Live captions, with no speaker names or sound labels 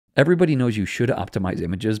Everybody knows you should optimize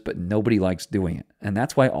images, but nobody likes doing it. And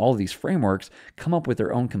that's why all of these frameworks come up with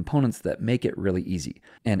their own components that make it really easy.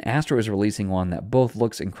 And Astro is releasing one that both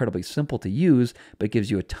looks incredibly simple to use, but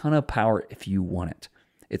gives you a ton of power if you want it.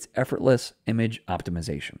 It's effortless image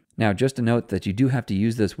optimization. Now, just a note that you do have to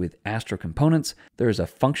use this with Astro components. There is a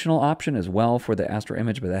functional option as well for the Astro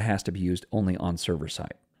image, but that has to be used only on server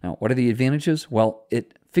side. Now, what are the advantages? Well,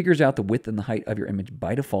 it figures out the width and the height of your image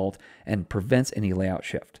by default and prevents any layout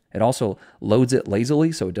shift. It also loads it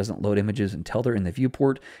lazily, so it doesn't load images until they're in the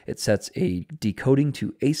viewport. It sets a decoding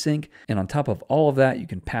to async, and on top of all of that, you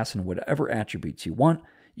can pass in whatever attributes you want.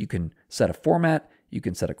 You can set a format, you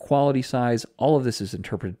can set a quality size. All of this is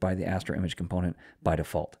interpreted by the Astro Image component by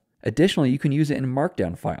default. Additionally, you can use it in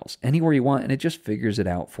Markdown files anywhere you want, and it just figures it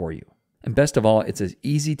out for you. And best of all, it's as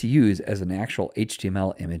easy to use as an actual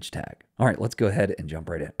HTML image tag. All right, let's go ahead and jump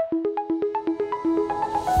right in.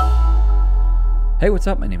 Hey, what's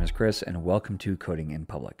up? My name is Chris, and welcome to Coding in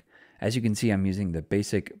Public. As you can see, I'm using the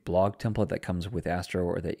basic blog template that comes with Astro,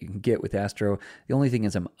 or that you can get with Astro. The only thing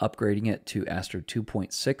is I'm upgrading it to Astro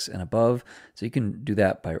 2.6 and above. So you can do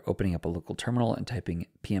that by opening up a local terminal and typing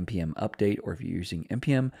pm update, or if you're using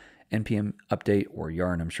npm update or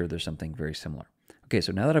yarn, I'm sure there's something very similar. Okay,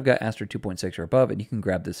 so now that I've got Astro 2.6 or above, and you can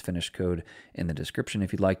grab this finished code in the description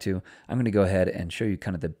if you'd like to, I'm going to go ahead and show you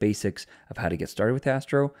kind of the basics of how to get started with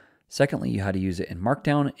Astro. Secondly, how to use it in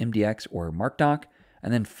Markdown, MDX, or MarkDoc.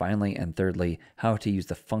 And then finally and thirdly, how to use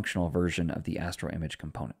the functional version of the Astro Image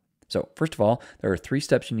component. So first of all, there are 3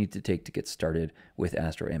 steps you need to take to get started with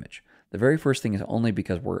Astro Image. The very first thing is only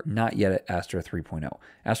because we're not yet at Astro 3.0.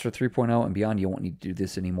 Astro 3.0 and beyond, you won't need to do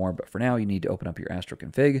this anymore, but for now you need to open up your Astro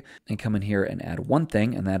config and come in here and add one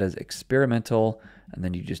thing, and that is experimental, and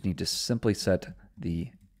then you just need to simply set the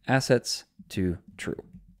assets to true.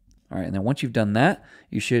 All right, and then once you've done that,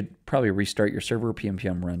 you should probably restart your server,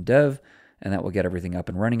 pm run dev, and that will get everything up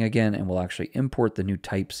and running again, and we'll actually import the new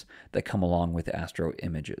types that come along with Astro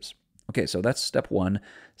images. Okay, so that's step 1.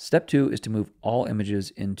 Step 2 is to move all images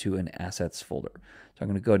into an assets folder. So I'm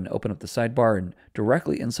going to go ahead and open up the sidebar, and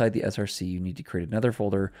directly inside the SRC, you need to create another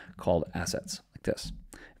folder called assets, like this.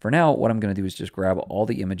 For now, what I'm going to do is just grab all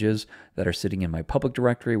the images that are sitting in my public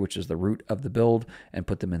directory, which is the root of the build, and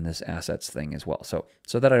put them in this assets thing as well. So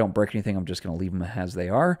that I don't break anything, I'm just going to leave them as they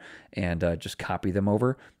are and just copy them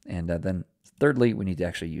over. And then thirdly, we need to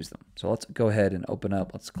actually use them. So let's go ahead and open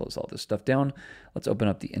up, let's close all this stuff down. Let's open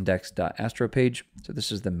up the index.astro page. So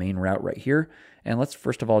this is the main route right here. And let's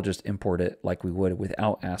first of all just import it like we would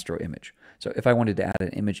without Astro Image. So if I wanted to add an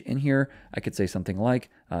image in here, I could say something like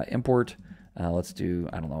import, let's do,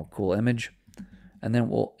 I don't know, cool image. And then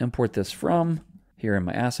we'll import this from here in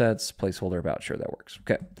my assets, placeholder about, sure, that works.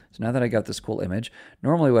 Okay, so now that I got this cool image,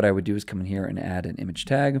 normally what I would do is come in here and add an image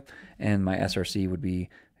tag, and my SRC would be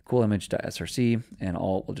cool image.src, and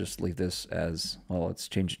we'll just leave this as, well, let's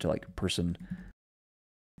change it to like person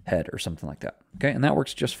head or something like that. Okay, and that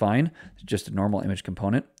works just fine. It's just a normal image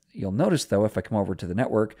component. You'll notice though, if I come over to the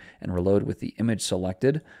network and reload with the image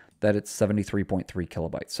selected, that it's 73.3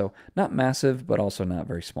 kilobytes. So not massive, but also not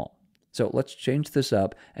very small. So let's change this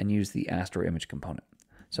up and use the Astro Image component.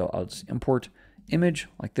 So I'll just import image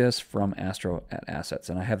like this from Astro at assets.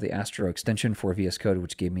 And I have the Astro extension for VS Code,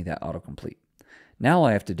 which gave me that autocomplete. Now all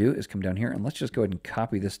I have to do is come down here and let's just go ahead and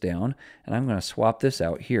copy this down. And I'm going to swap this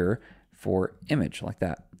out here for image like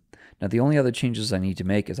that. Now the only other changes I need to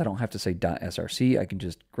make is I don't have to say .src. I can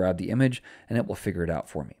just grab the image and it will figure it out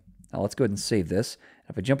for me. Now let's go ahead and save this.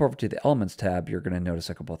 If I jump over to the Elements tab, you're going to notice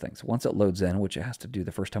a couple of things. Once it loads in, which it has to do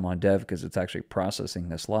the first time on dev because it's actually processing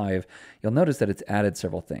this live, you'll notice that it's added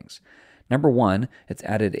several things. Number 1, it's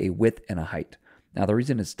added a width and a height. Now the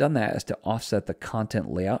reason it's done that is to offset the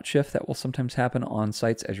content layout shift that will sometimes happen on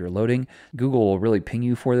sites as you're loading. Google will really ping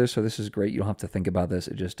you for this, so this is great. You don't have to think about this,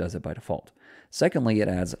 it just does it by default. Secondly, it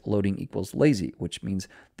adds loading equals lazy, which means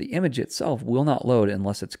the image itself will not load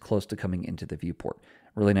unless it's close to coming into the viewport.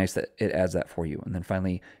 Really nice that it adds that for you. And then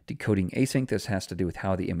finally, decoding async. This has to do with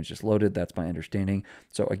how the image is loaded. That's my understanding.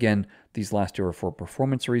 So again, these last two are for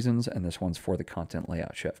performance reasons, and this one's for the content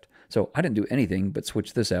layout shift. So I didn't do anything but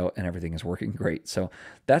switch this out, and everything is working great. So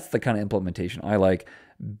that's the kind of implementation I like.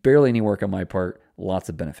 Barely any work on my part, lots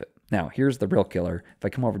of benefit. Now, here's the real killer. If I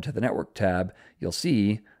come over to the network tab, you'll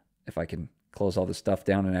see, if I can close all this stuff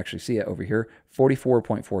down and actually see it over here,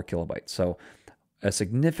 44.4 kilobytes. So a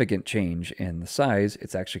significant change in the size.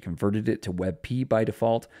 It's actually converted it to WebP by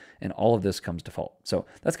default, and all of this comes default. So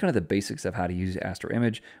that's kind of the basics of how to use Astro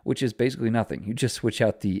Image, which is basically nothing. You just switch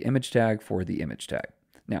out the image tag for the image tag.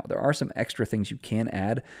 Now, there are some extra things you can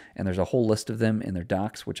add, and there's a whole list of them in their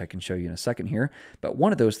docs, which I can show you in a second here. But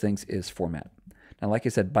one of those things is format. Now, like I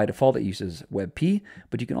said, by default, it uses WebP,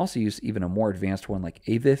 but you can also use even a more advanced one like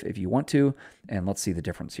AVIF if you want to. And let's see the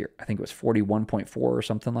difference here. I think it was 41.4 or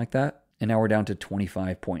something like that. And now we're down to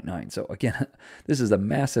 25.9. So again, this is a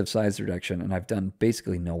massive size reduction, and I've done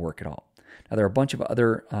basically no work at all. Now, there are a bunch of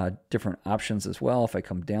other different options as well. If I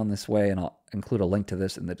come down this way, and I'll include a link to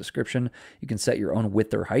this in the description, you can set your own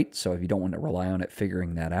width or height. So if you don't want to rely on it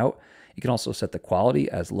figuring that out, you can also set the quality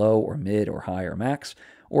as low or mid or high or max,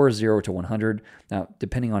 or 0 to 100. Now,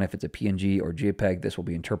 depending on if it's a PNG or JPEG, this will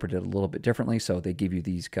be interpreted a little bit differently, so they give you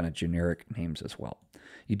these kind of generic names as well.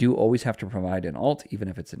 You do always have to provide an alt, even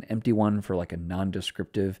if it's an empty one for like a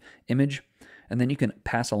non-descriptive image. And then you can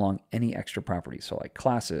pass along any extra properties, so like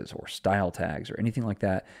classes or style tags or anything like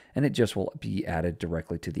that, and it just will be added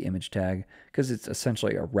directly to the image tag because it's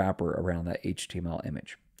essentially a wrapper around that HTML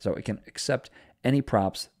image. So it can accept any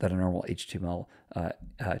props that a normal HTML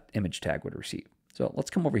image tag would receive. So let's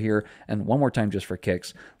come over here, and one more time just for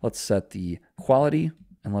kicks, let's set the quality,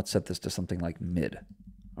 and let's set this to something like mid.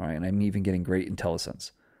 All right, and I'm even getting great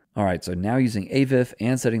IntelliSense. All right, so now using AVIF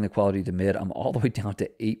and setting the quality to mid, I'm all the way down to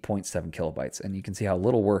 8.7 kilobytes, and you can see how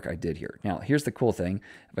little work I did here. Now, here's the cool thing.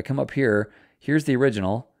 If I come up here, here's the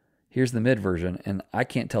original, here's the mid version, and I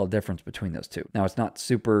can't tell a difference between those two. Now, it's not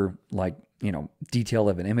super, like, detail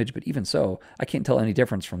of an image, but even so, I can't tell any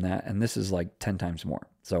difference from that, and this is like 10 times more.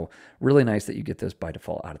 So really nice that you get this by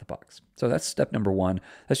default out of the box. So that's step number one.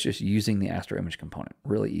 That's just using the Astro Image component.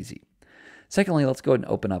 Really easy. Secondly, let's go ahead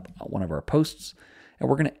and open up one of our posts, and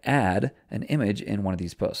we're going to add an image in one of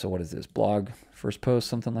these posts. So what is this? Blog, first post,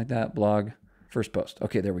 something like that? Blog, first post.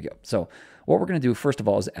 Okay, there we go. So what we're going to do, first of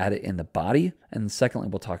all, is add it in the body, and secondly,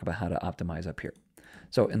 we'll talk about how to optimize up here.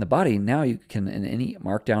 So in the body, now you can, in any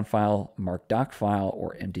markdown file, markdoc file,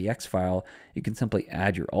 or MDX file, you can simply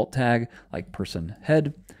add your alt tag, like person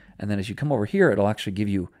head, and then as you come over here, it'll actually give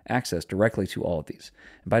you access directly to all of these.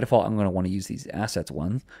 And by default, I'm going to want to use these assets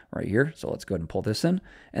one right here. So let's go ahead and pull this in,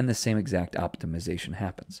 and the same exact optimization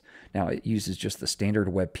happens. Now it uses just the standard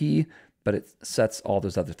WebP, but it sets all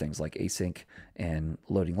those other things like async and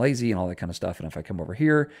loading lazy and all that kind of stuff. And if I come over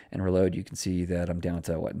here and reload, you can see that I'm down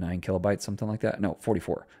to what, 9 kilobytes, something like that? No,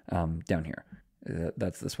 44 down here.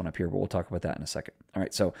 That's this one up here, but we'll talk about that in a second. All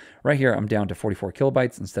right, so right here, I'm down to 44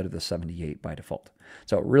 kilobytes instead of the 78 by default.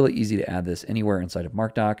 So really easy to add this anywhere inside of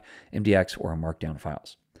markdoc, MDX, or markdown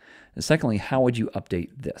files. And secondly, how would you update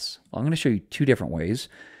this? Well, I'm going to show you two different ways.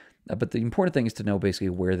 But the important thing is to know basically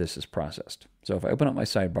where this is processed. So if I open up my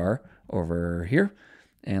sidebar over here,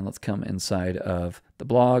 and let's come inside of the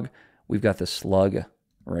blog, we've got this slug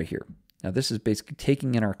right here. Now this is basically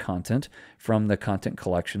taking in our content from the content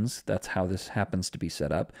collections. That's how this happens to be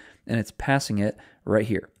set up. And it's passing it right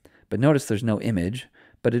here. But notice there's no image,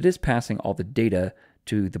 but it is passing all the data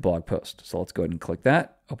to the blog post. So let's go ahead and click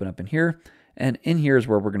that, open up in here. And in here is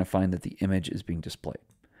where we're going to find that the image is being displayed.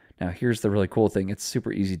 Now here's the really cool thing. It's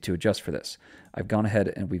super easy to adjust for this. I've gone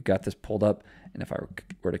ahead and we've got this pulled up. And if I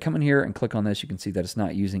were to come in here and click on this, you can see that it's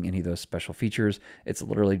not using any of those special features. It's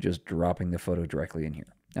literally just dropping the photo directly in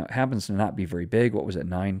here. Now it happens to not be very big. What was it,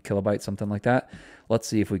 9 kilobytes, something like that? Let's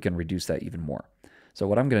see if we can reduce that even more. So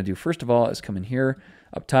what I'm going to do first of all is come in here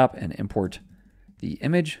up top and import the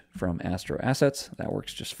image from Astro Assets. That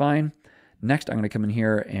works just fine. Next, I'm going to come in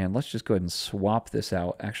here and let's just go ahead and swap this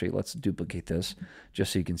out. Actually, let's duplicate this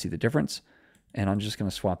just so you can see the difference. And I'm just going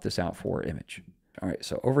to swap this out for image. All right,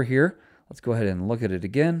 so over here, let's go ahead and look at it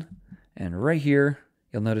again. And right here,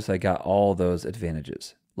 you'll notice I got all those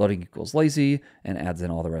advantages. Loading equals lazy and adds in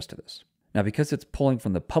all the rest of this. Now, because it's pulling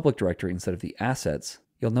from the public directory instead of the assets,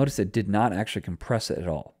 you'll notice it did not actually compress it at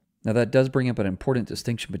all. Now that does bring up an important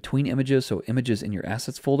distinction between images. So images in your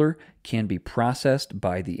assets folder can be processed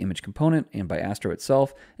by the image component and by Astro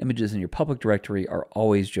itself. Images in your public directory are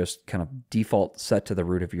always just kind of default set to the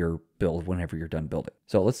root of your build whenever you're done building.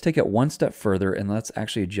 So let's take it one step further and let's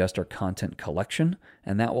actually adjust our content collection.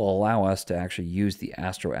 And that will allow us to actually use the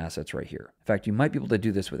Astro assets right here. In fact, you might be able to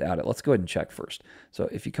do this without it. Let's go ahead and check first. So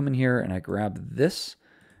if you come in here and I grab this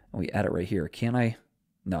and we add it right here, can I?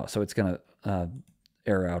 No, so it's going to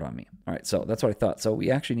error out on me. All right, so that's what I thought. So we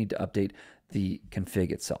actually need to update the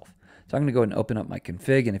config itself. So I'm going to go ahead and open up my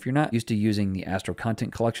config. And if you're not used to using the Astro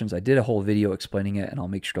content collections, I did a whole video explaining it, and I'll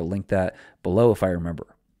make sure to link that below if I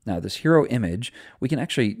remember. Now, this hero image, we can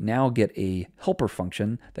actually now get a helper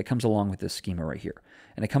function that comes along with this schema right here.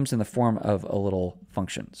 And it comes in the form of a little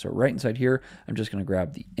function. So right inside here, I'm just going to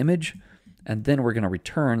grab the image, and then we're going to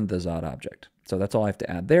return the Zod object. So that's all I have to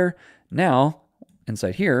add there. Now,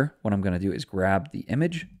 inside here, what I'm going to do is grab the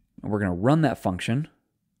image, and we're going to run that function,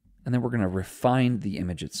 and then we're going to refine the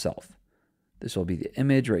image itself. This will be the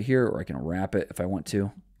image right here, or I can wrap it if I want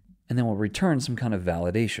to. and then we'll return some kind of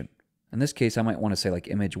validation. In this case, I might want to say like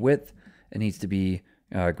image width. It needs to be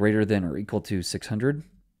greater than or equal to 600,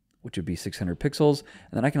 which would be 600 pixels.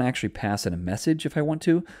 And then I can actually pass in a message if I want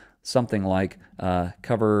to, something like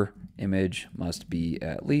cover image must be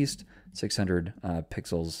at least 600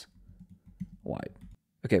 pixels wide.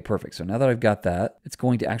 Okay, perfect. So now that I've got that, it's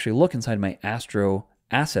going to actually look inside my Astro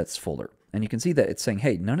assets folder. And you can see that it's saying,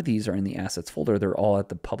 hey, none of these are in the assets folder. They're all at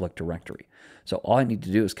the public directory. So all I need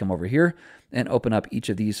to do is come over here and open up each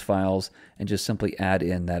of these files and just simply add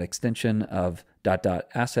in that extension of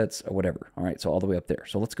 .assets or whatever. All right, so all the way up there.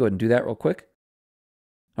 So let's go ahead and do that real quick.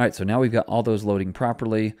 All right, so now we've got all those loading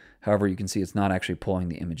properly. However, you can see it's not actually pulling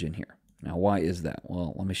the image in here. Now, why is that?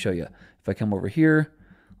 Well, let me show you. If I come over here,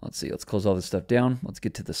 let's see, let's close all this stuff down. Let's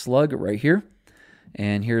get to the slug right here.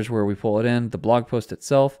 And here's where we pull it in, the blog post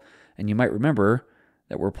itself. And you might remember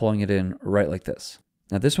that we're pulling it in right like this.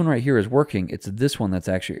 Now this one right here is working. It's this one that's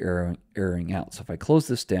actually erroring out. So if I close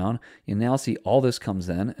this down, you now see all this comes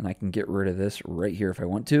in, and I can get rid of this right here if I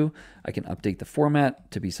want to. I can update the format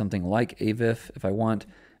to be something like AVIF if I want,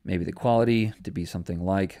 maybe the quality to be something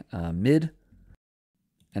like mid.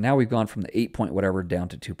 And now we've gone from the 8 point whatever down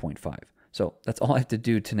to 2.5. So that's all I have to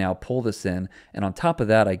do to now pull this in. And on top of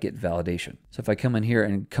that, I get validation. So if I come in here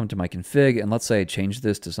and come to my config, and let's say I change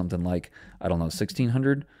this to something like, I don't know,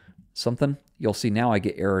 1600 something, you'll see now I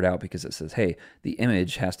get errored out because it says, hey, the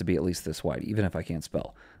image has to be at least this wide, even if I can't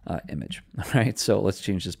spell image. All right, so let's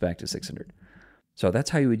change this back to 600. So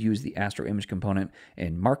that's how you would use the Astro Image component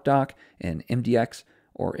in MarkDoc, in MDX,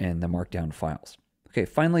 or in the Markdown files. Okay,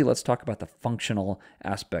 finally, let's talk about the functional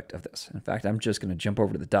aspect of this. In fact, I'm just going to jump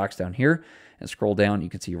over to the docs down here and scroll down. You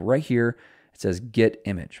can see right here, it says get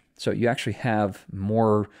image. So you actually have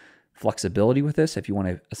more flexibility with this if you want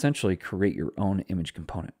to essentially create your own image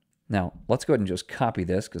component. Now, let's go ahead and just copy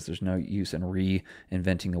this because there's no use in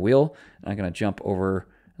reinventing the wheel. And I'm going to jump over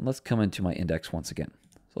and let's come into my index once again.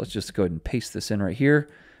 So let's just go ahead and paste this in right here,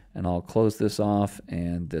 and I'll close this off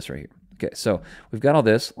and this right here. Okay, so we've got all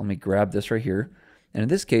this. Let me grab this right here. And in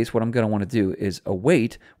this case, what I'm going to want to do is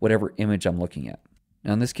await whatever image I'm looking at.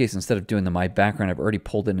 Now in this case, instead of doing the my background, I've already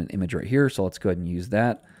pulled in an image right here. So let's go ahead and use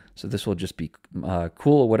that. So this will just be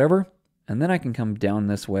cool or whatever. And then I can come down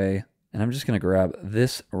this way, and I'm just going to grab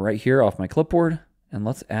this right here off my clipboard, and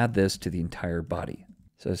let's add this to the entire body.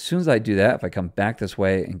 So as soon as I do that, if I come back this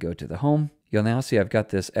way and go to the home, you'll now see I've got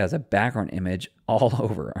this as a background image all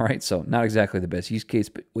over. All right, so not exactly the best use case,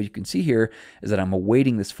 but what you can see here is that I'm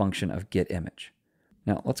awaiting this function of get image.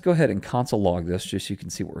 Now let's go ahead and console log this just so you can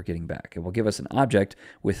see what we're getting back. It will give us an object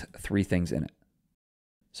with 3 things in it.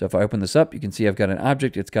 So if I open this up, you can see I've got an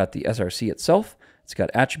object. It's got the SRC itself, it's got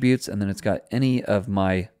attributes, and then it's got any of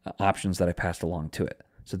my options that I passed along to it.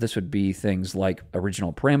 So this would be things like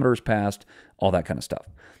original parameters passed, all that kind of stuff.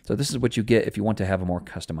 So this is what you get if you want to have a more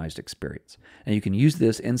customized experience. And you can use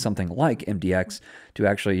this in something like MDX to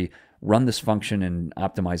actually run this function and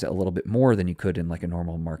optimize it a little bit more than you could in like a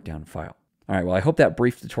normal Markdown file. All right, well, I hope that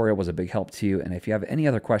brief tutorial was a big help to you. And if you have any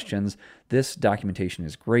other questions, this documentation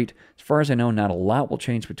is great. As far as I know, not a lot will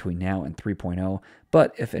change between now and 3.0,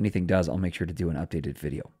 but if anything does, I'll make sure to do an updated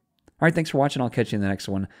video. All right, thanks for watching. I'll catch you in the next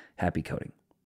one. Happy coding.